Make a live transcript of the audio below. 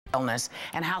illness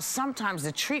and how sometimes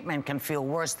the treatment can feel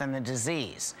worse than the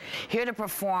disease. Here to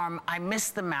perform I Miss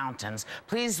the Mountains,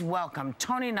 please welcome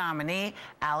Tony nominee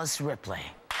Alice Ripley.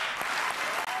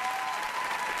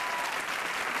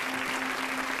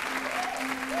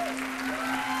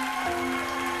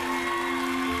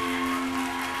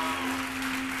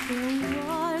 There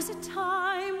was a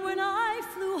time when I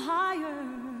flew higher,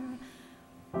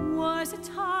 was a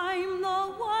time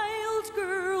the wild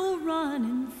girl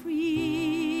running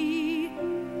free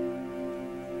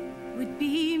would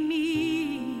be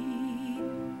me.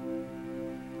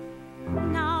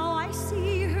 Now I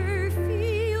see her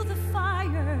feel the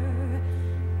fire,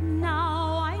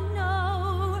 now I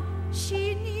know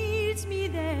she needs me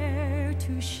there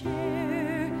to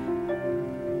share.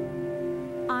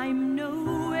 I'm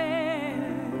nowhere,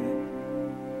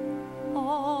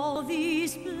 all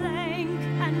these blank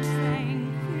and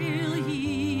tranquil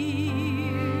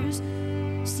years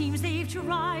seems they've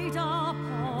dried up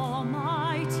all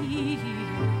my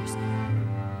tears.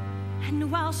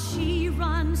 And while she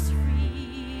runs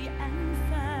free and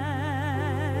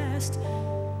fast,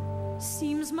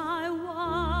 seems my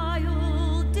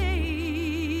wild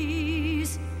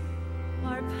days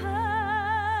are past.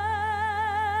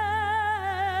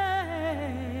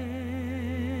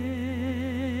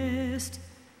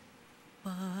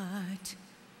 But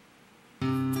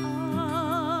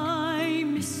I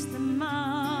miss the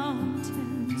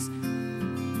mountains,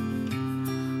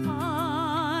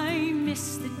 I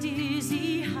miss the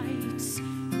dizzy heights,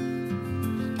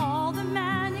 all the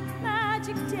manic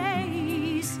magic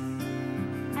days,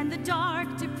 and the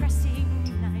dark depressing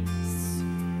nights.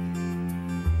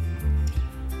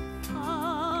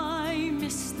 I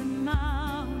miss the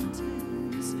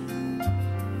mountains,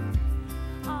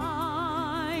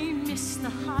 I miss the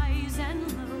highs and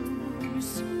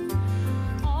lows,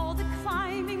 all the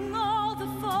climbing, all the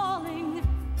falling,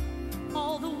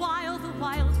 all the wild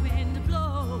wind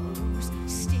blows,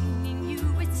 stinging you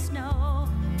with snow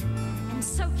and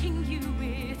soaking you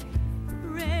with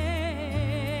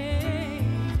rain.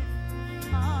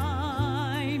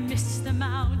 I miss the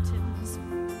mountains,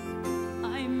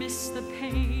 I miss the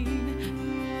pain.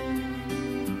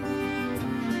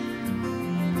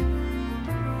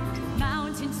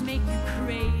 Mountains make you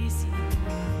crazy,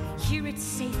 here it's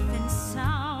safe and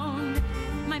sound.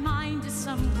 My mind is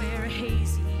somewhere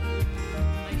hazy,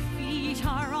 my feet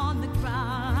are on the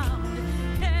ground.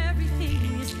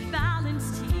 Everything is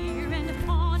balanced here and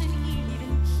on an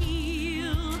even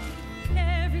keel.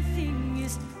 Everything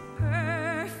is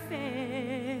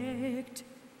perfect,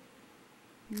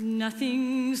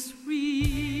 nothing's real,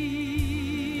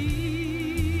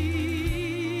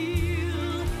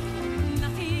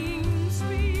 nothing's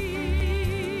real.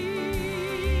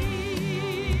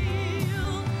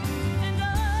 And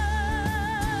I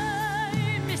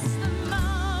miss the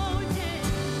mountains,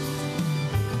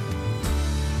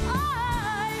 I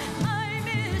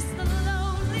miss the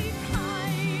lonely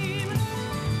climb,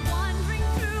 wandering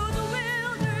through the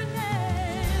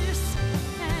wilderness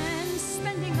and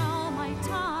spending all my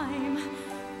time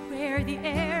where the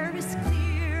air is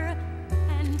clear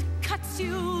and cuts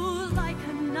you like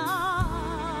a knife.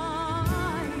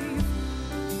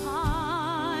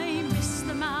 I miss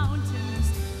the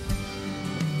mountains,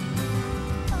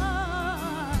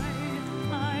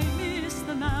 I miss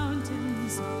the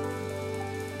mountains,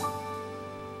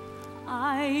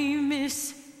 I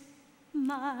miss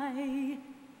my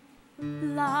life,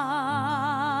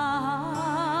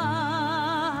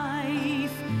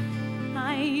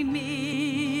 I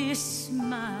miss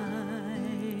my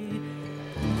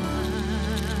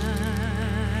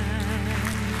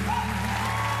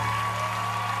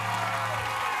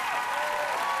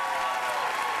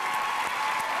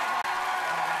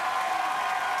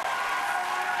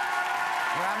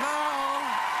Bravo!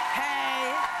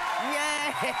 Hey!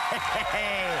 Yay!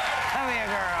 Come here,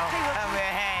 girl. Come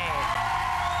here, hey.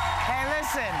 Hey,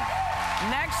 listen.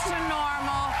 Next to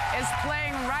Normal is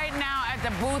playing right now at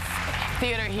the Booth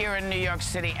Theater here in New York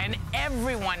City, and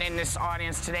everyone in this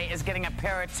audience today is getting a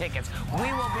pair of tickets. We will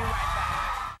be right back.